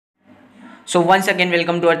So once again,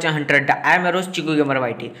 welcome to our channel Hunter. I am your host Chiku Gamer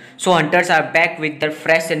YT. So hunters are back with their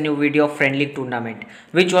fresh and new video of friendly tournament,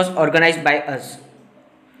 which was organized by us.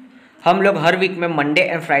 हम लोग हर week में Monday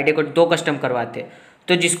and Friday को 2 custom करवाते,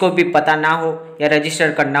 तो जिसको भी पता ना हो या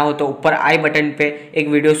रजिस्टर करना हो तो ऊपर आई बटन पे एक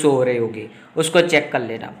वीडियो शो हो रही होगी, उसको चेक कर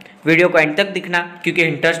लेना। वीडियो को एंड तक दिखना क्योंकि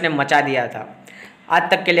हंटर्स ने मचा दिया था।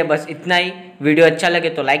 आज तक के लिए बस इतना ही। वीडियो अच्छा लगे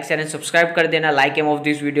तो लाइक शेयर एंड सब्सक्राइब कर देना। Like M of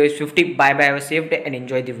this video is 50। Bye bye, have a safe day and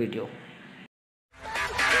enjoy the video.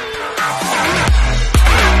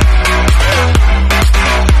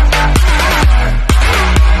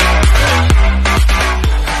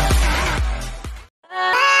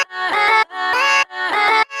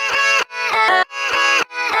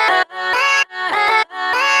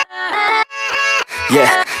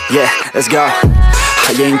 Yeah, let's go.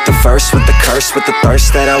 I ain't the first with the curse, with the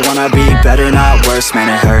thirst that I wanna be better, not worse, man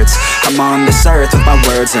it hurts. I'm on this earth with my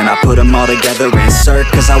words and I put them all together, insert,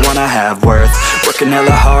 cause I wanna have worth. Working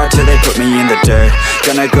hella hard till they put me in the dirt.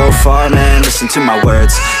 Gonna go far, man, listen to my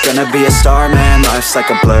words. Gonna be a star, man, life's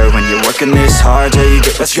like a blur. When you're working this hard till you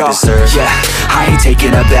get what you deserve. Yeah, I ain't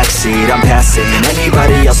taking a backseat, I'm passing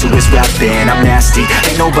anybody else who is rapping. I'm nasty,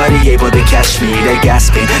 ain't nobody able to catch me. They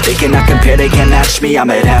gasping, they cannot compare, they can't match me.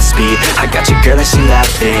 I'm at half speed, I got your girl and she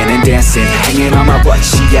laughing and dancing, hanging on my butt,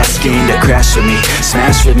 she asking to crash with me,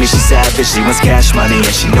 smash with me. She savage, she wants cash money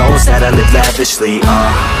and she knows that I live lavishly.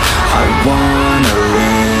 I wanna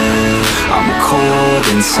live, I'm cold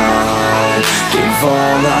inside. Give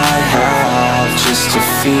all I have just to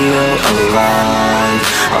feel alive.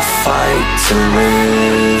 I fight to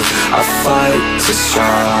live, I fight to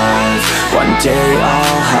strive. One day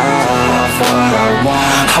I'll have what I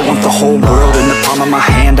want. I want the whole world in the palm of my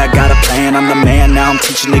hand. I got a plan, I'm the man. Now I'm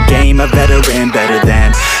teaching the game, a veteran, better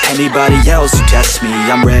than anybody else who tests me.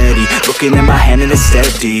 I'm ready, looking in my hand and it's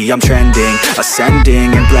steady. I'm trending,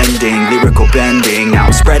 ascending and blending, lyrical bending. Now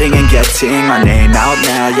I'm spreading and getting my name out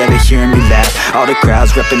now. Yeah, they hearing me laugh, all the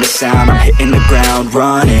crowds repping the sound. I'm hitting the ground,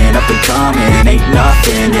 running, up and coming, ain't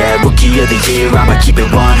nothing. Yeah, rookie of the year, I'ma keep it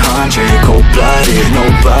 100. Cold-blooded, no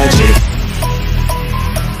budget.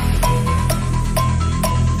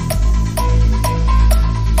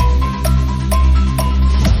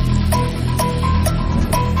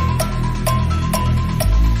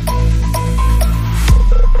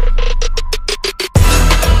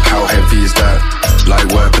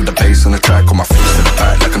 Light work with the bass on the track, on my feet to the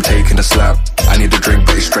back like I'm taking a slap. I need a drink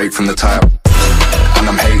but it's straight from the tap, and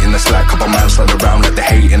I'm hating the slack. Couple man slide around like they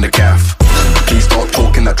hate in the gaff. Please stop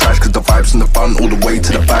talking that trash cause the vibes in the front all the way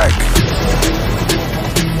to the back.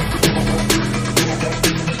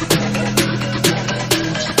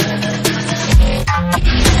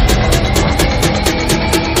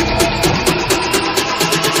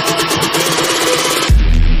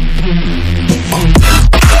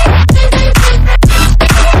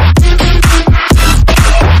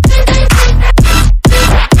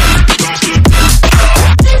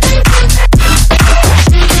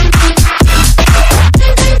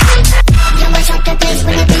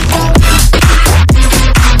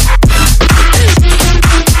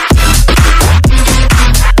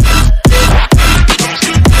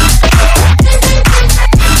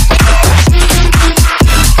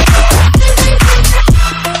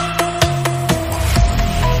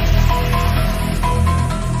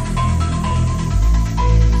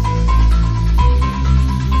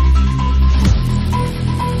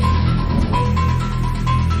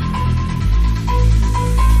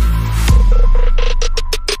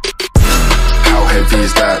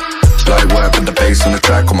 Is that light work with the bass on the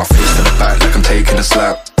track, on my face to the back like I'm taking a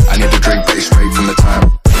slap. I need a drink but it's straight from the tap,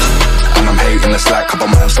 and I'm hating the slack. Couple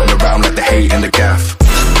man slide around like they hate in the gaff.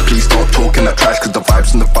 Please stop talking that trash cause the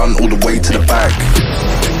vibes in the front all the way to the back.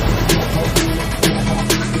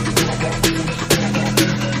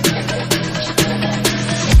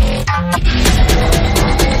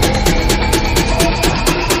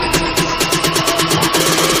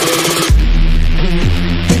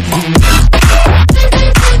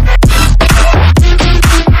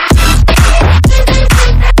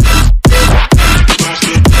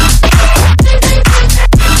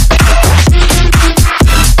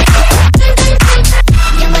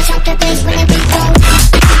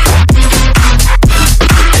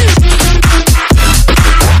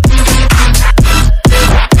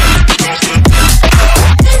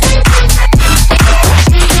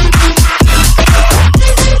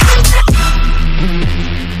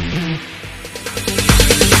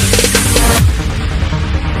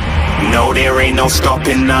 No, there ain't no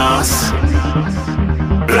stopping us.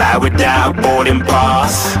 Fly without a boarding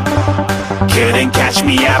pass. Couldn't catch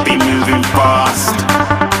me, I be moving fast.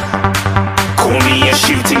 Call me a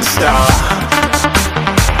shooting star.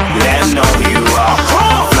 Let 'em know who you are.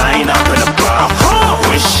 Flying up in a bar.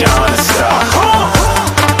 Wish on a star.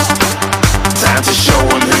 Time to show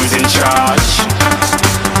 'em who's in charge.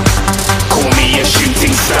 Call me a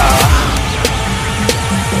shooting star.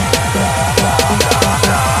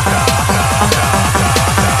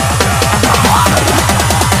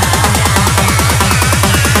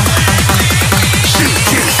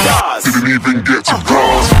 Didn't even get to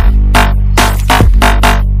bronze.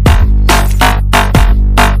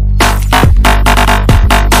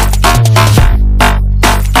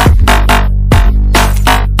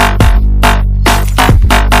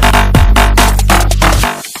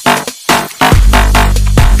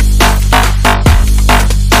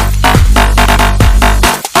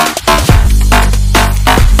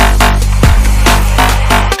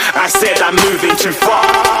 I said I'm moving too far.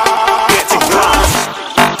 Get to glass.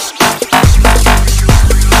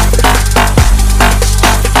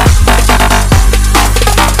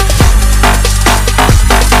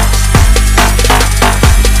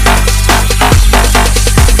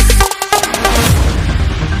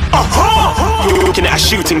 Looking at a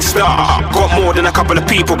shooting star. Got more than a couple of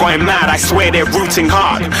people going mad, I swear they're rooting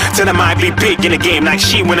hard. Tell them I'd be big in the game like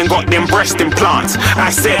she went and got them breast implants. I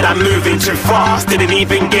said I'm moving too fast, didn't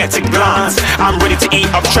even get a glance. I'm ready to eat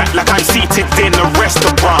up track like I'm seated in a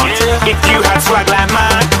restaurant. If you had swag like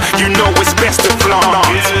mine, you know it's best to flaunt.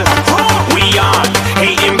 We aren't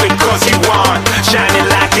hating because you aren't shining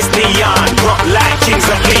like it's neon, rock like kings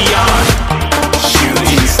of Leon.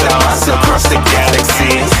 Shooting stars across the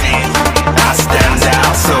galaxy. I stand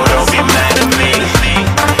out, so don't be mad at me.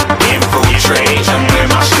 Infiltrate, I'm with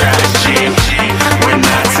my strategy. When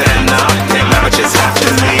I turn up, then I just have to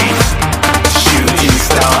leave. Shooting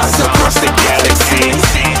stars across the galaxy.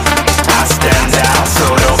 I stand out, so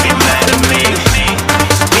don't be mad at me.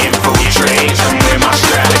 Infiltrate, I'm with my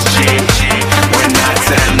strategy. When I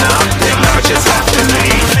turn up, then I just have to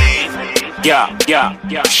leave. Yeah, shooting.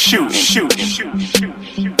 Yeah, shooting.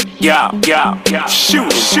 Yeah,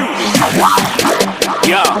 shooting.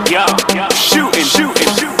 Yeah,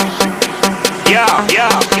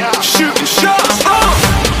 shooting shots.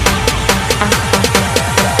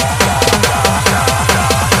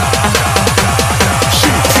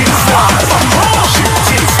 Shooting stars.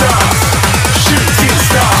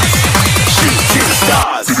 Shooting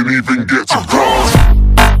stars. Didn't even get to bronze.